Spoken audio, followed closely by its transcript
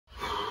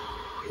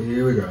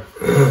Here we go.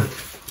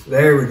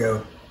 There we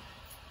go.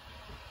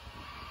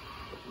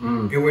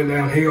 It went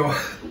downhill.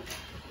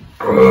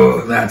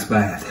 Oh, that's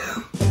bad.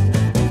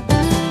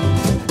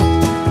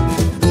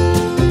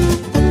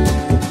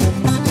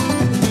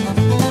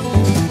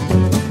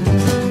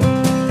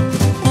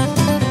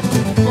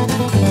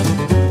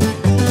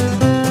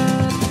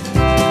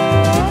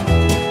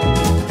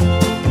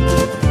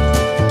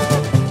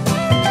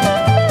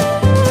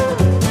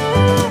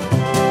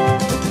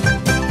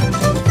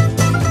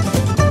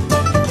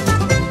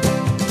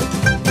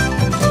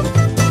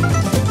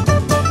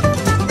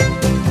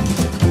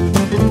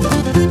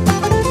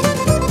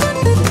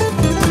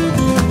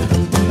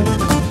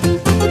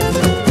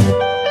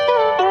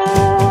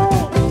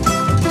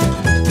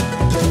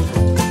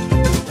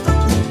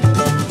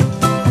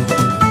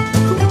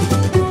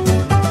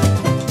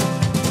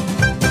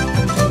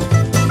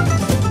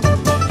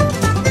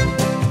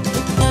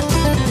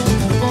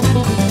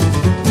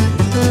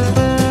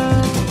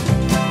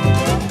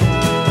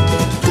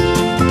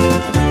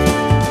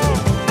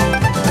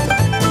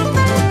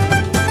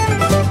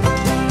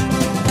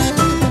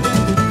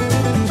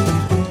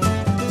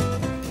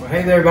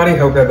 Hey there everybody,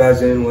 hope everybody's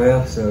doing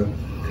well. So,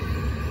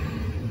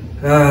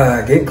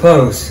 getting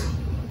close.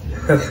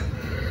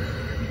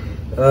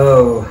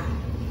 Oh.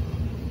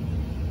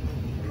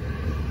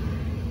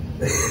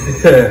 I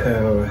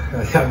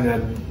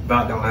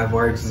about don't have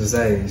words to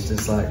say. It's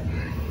just like,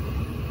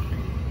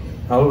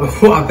 I don't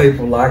know why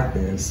people like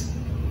this.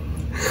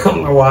 I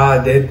don't know why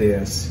I did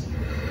this.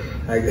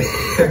 I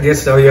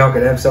guess so y'all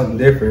could have something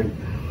different.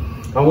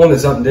 I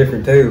wanted something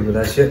different too, but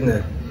I shouldn't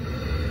have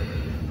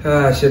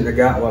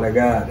got what I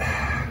got.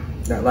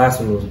 That last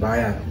one was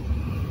bad.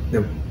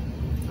 The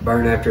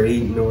burn after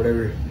eating or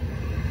whatever.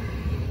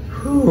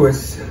 Whew,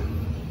 it's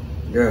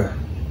good.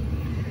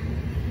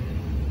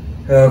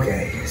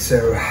 Okay,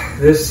 so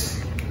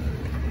this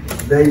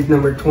day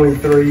number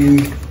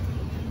 23.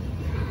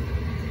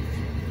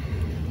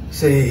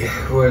 See,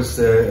 was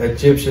the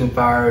Egyptian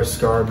fire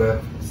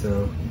scarba.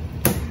 So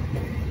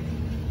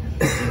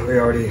we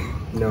already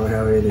know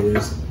how it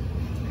is.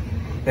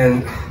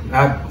 And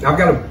I've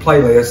got a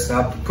playlist.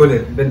 I've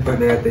been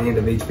putting it at the end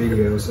of each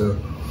video. So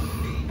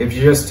if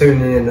you're just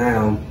tuning in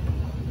now,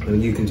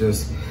 you can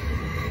just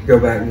go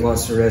back and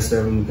watch the rest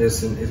of them.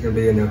 It's going to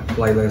be in a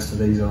playlist of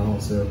these all.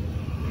 So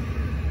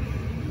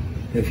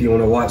if you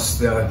want to watch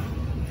the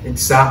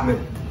excitement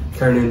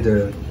turn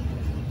into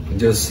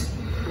just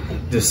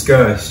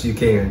disgust, you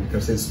can,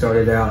 because it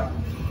started out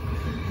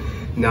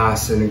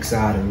nice and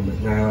exciting, but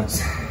now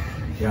it's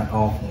got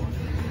awful.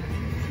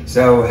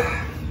 So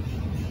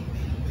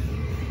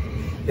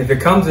if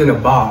it comes in a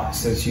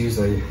box, it's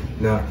usually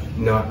not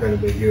going to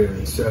be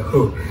good.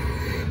 So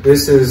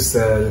this is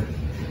the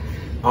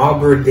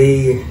Arbor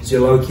D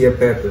Jolokia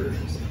pepper,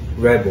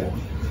 Rebel.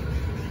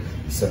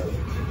 So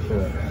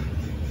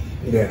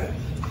yeah,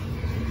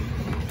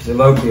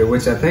 Jolokia,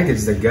 which I think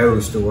is the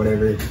ghost or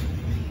whatever.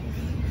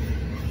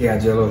 Yeah,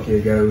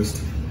 Jolokia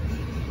ghost.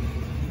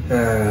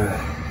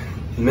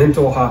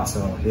 Mental hot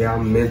sauce. Yeah,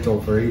 I'm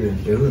mental for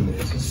even doing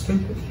this. It's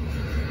stupid.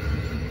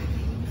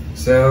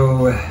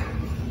 So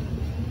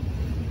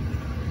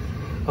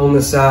on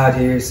the side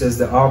here, it says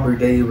the Arbor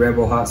D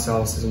Rebel hot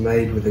sauce is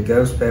made with the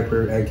ghost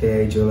pepper,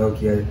 aka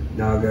Jolokia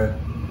naga,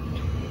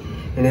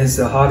 and is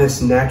the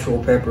hottest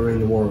natural pepper in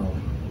the world.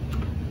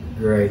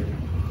 Great.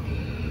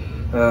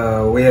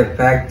 We have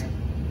packed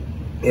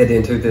it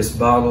into this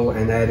bottle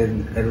and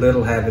added a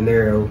little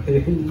habanero.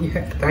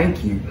 Yeah,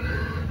 thank you.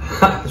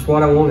 That's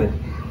what I wanted.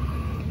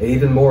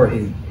 Even more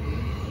heat.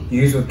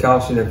 Used with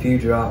caution, a few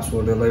drops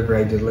will deliver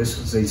a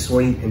deliciously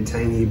sweet and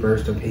tangy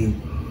burst of heat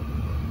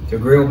to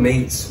grilled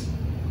meats,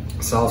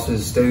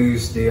 sauces,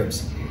 stews,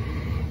 dips,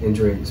 and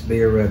drinks. Be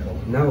a rebel.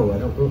 No, I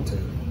don't want to.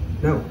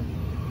 No.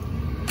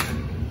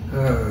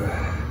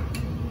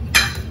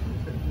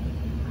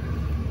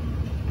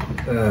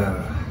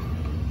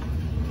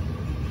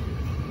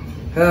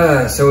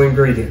 So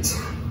ingredients: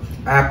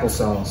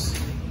 applesauce,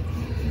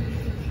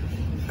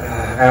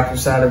 apple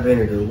cider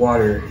vinegar,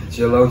 water,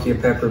 Jolokia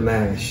pepper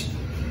mash,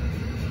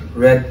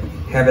 red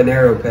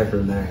habanero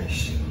pepper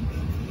mash,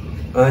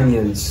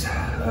 onions,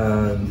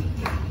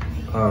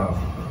 oh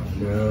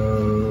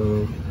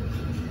no,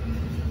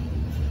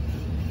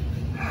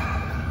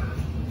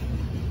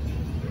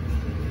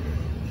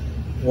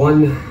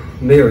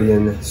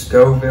 1,000,000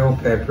 Scoville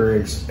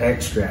pepper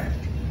extract.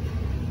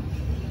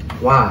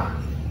 Why?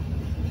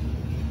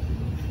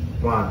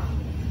 Why?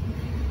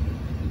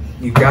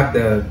 You got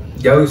the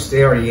ghost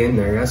already in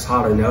there, that's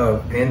hot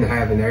enough, and the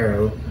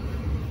habanero.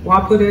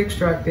 Why put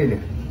extract in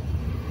it?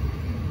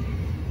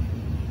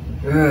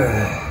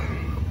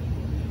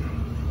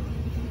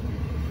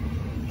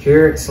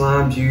 Carrot,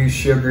 lime juice,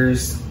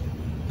 sugars,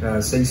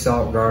 sea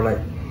salt, garlic,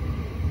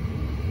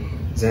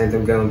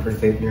 xanthan gum for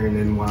thickener, and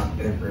then white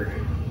pepper.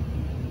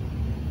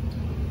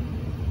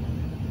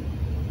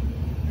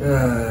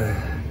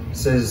 It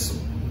says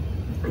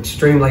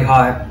extremely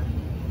hot.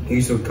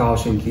 Use with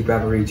caution, keep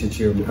out of reach of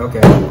children. Okay,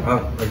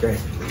 oh, okay.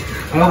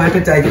 I don't have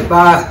to take it,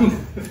 bye.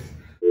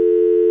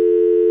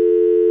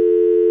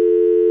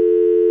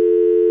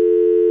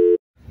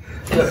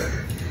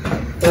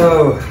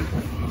 Oh,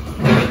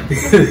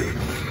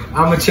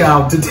 I'm a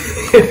child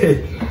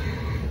today.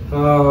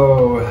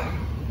 Oh,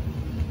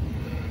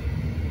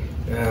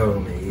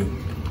 man.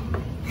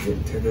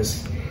 Get to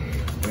this.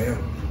 Well,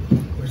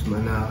 where's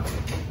my knife?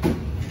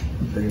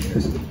 There it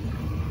is.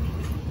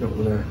 Don't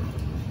want to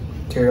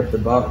tear up the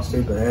box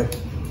too bad.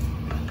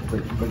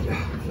 But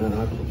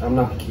I'm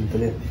not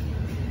keeping it.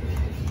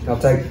 I'll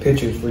take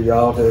pictures for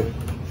y'all to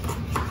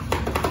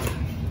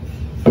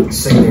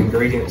see the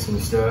ingredients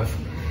and stuff.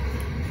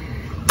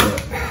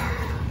 But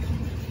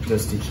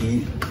just to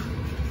keep.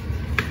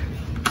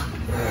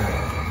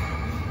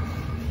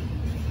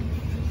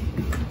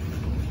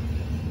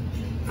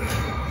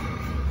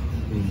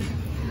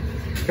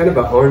 Kind of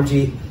an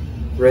orangey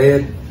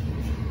red.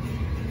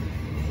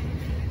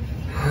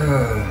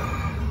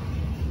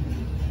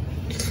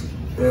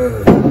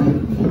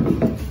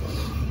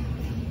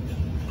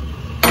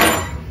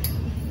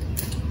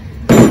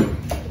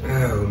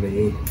 Oh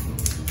man,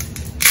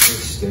 that's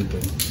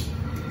stupid.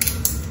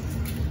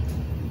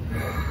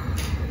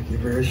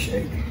 Give her a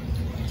shake.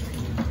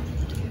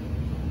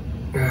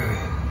 Got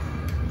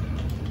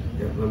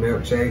my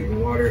milkshake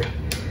and water.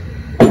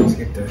 Let's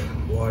get the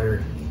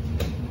water.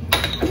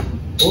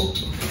 Oh,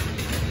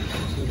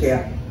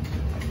 yeah.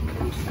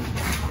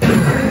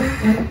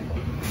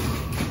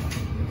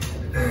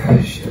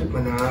 Shut my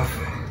knife.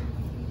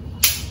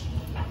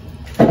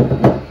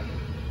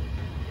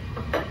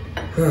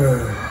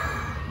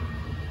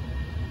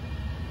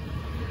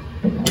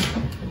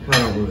 I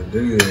don't want to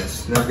do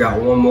this. And I've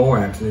got one more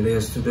after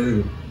this to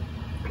do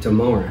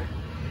tomorrow.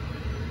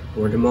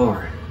 Or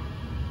tomorrow.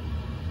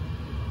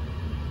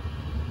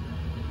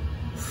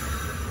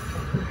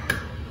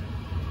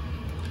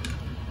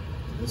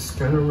 It's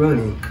kind of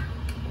runny.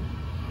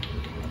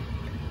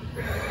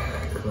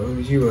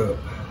 Close you up.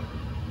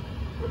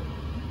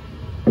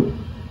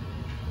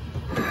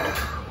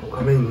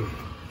 I mean,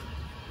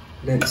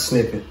 didn't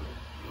snip it.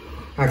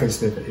 I can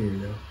snip it here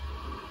though.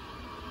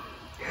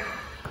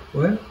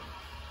 Well,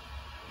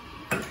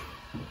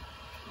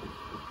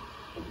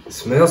 it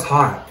smells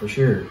hot for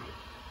sure.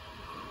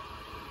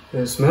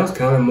 And it smells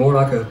kind of more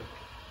like a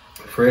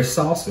fresh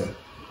salsa. It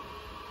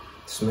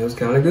smells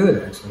kind of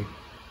good actually.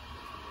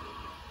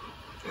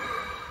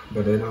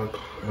 But I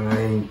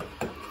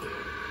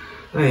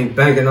ain't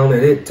banking on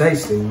it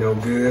tasting no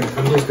good.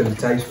 I'm just gonna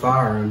taste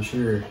fire, I'm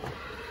sure.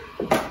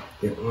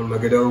 Get one of my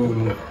good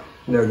old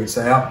nuggets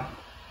out.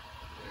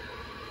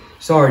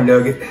 Sorry,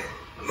 Nugget.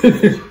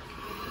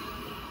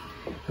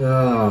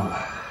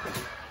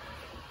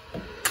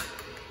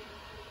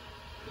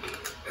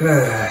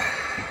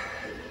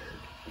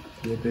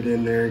 Dip it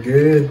in there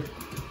good.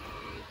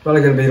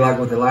 Probably gonna be like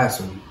with the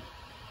last one.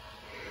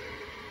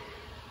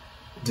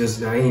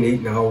 Just, I ain't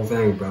eating the whole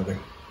thing, brother.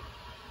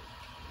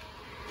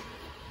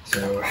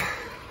 So,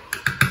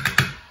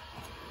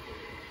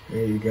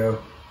 there you go.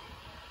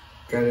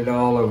 Got it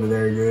all over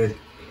there good.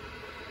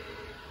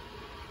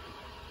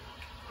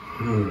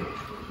 I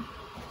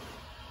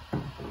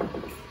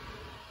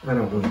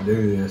don't want to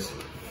do this.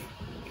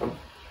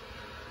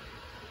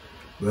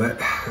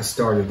 But I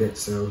started it,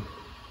 so.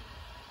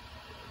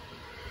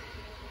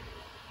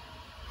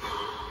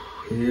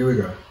 Here we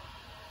go.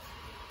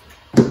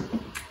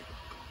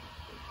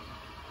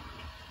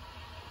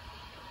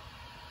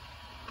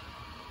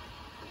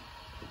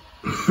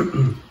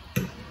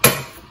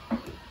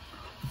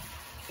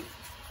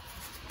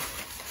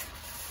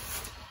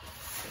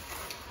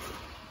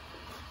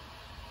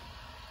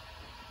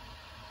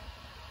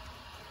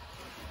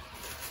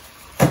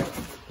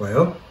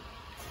 Well,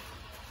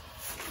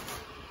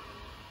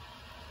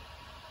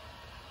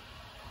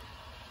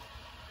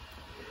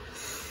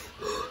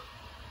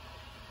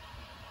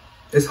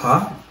 it's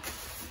hot,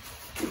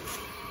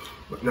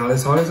 but not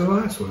as hot as the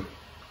last one.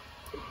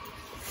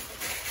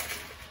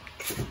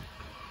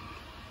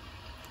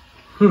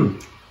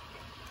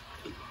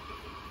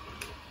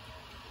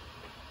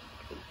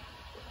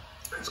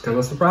 That's kind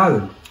of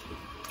surprising.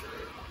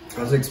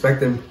 I was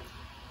expecting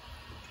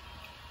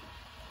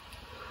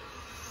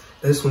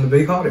this one to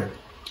be hotter.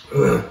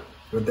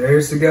 But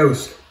there's the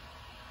ghost.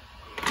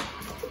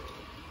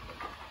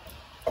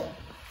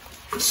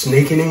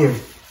 Sneaking in.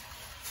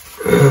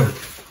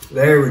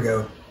 There we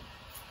go.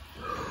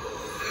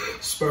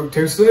 Spoke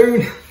too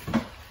soon.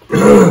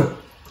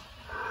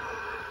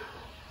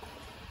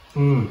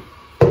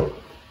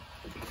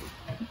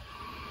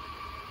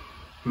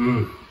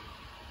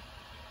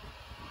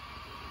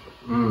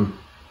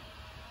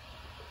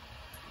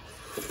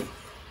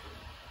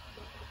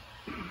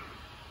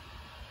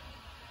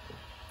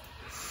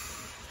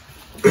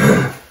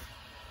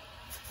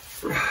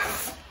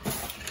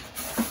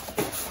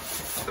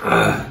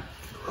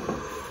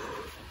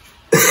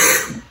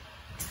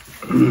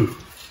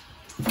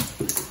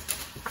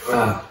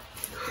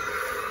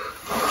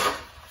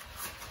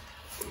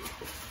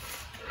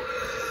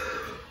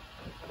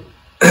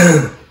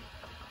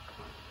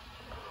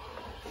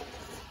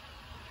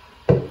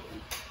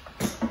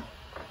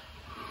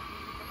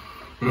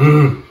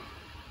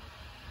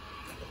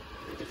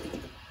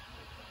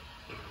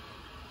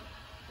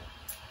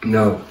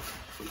 No,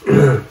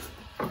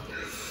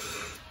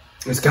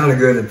 It's kind of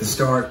good at the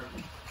start,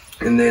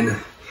 and then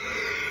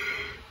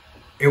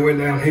it went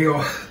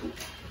downhill.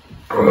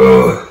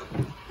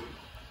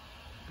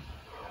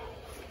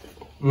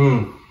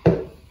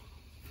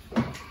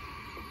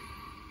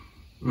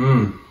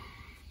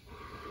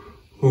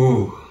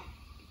 Ooh.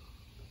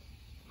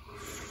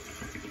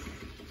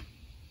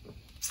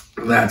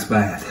 That's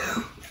bad.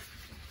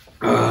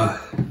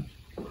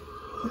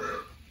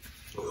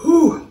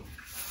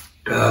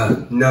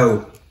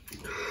 No.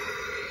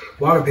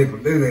 Why do people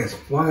do this?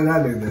 Why did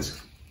I do this?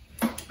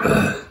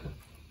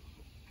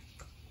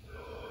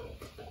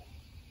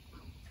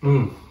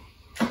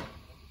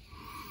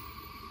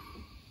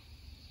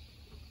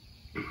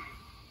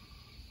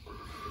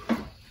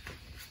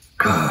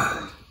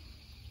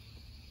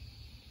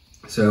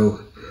 So,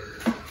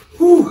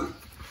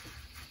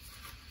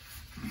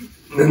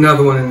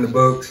 another one in the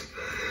books.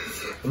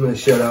 I'm gonna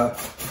shut up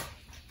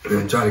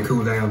and try to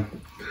cool down.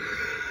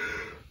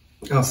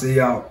 I'll see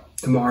y'all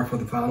tomorrow for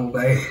the final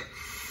day.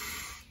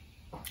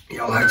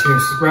 Y'all like, share,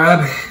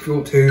 subscribe if you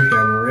want to, if you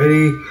haven't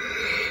already.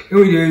 If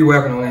we do, you're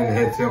welcome on in the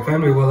Head Tail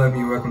family. We'll love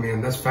you, welcome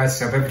in. That's the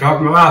fastest I've ever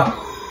talked in my life.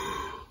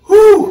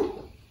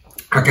 Woo!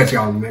 I'll catch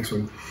y'all in the next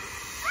one.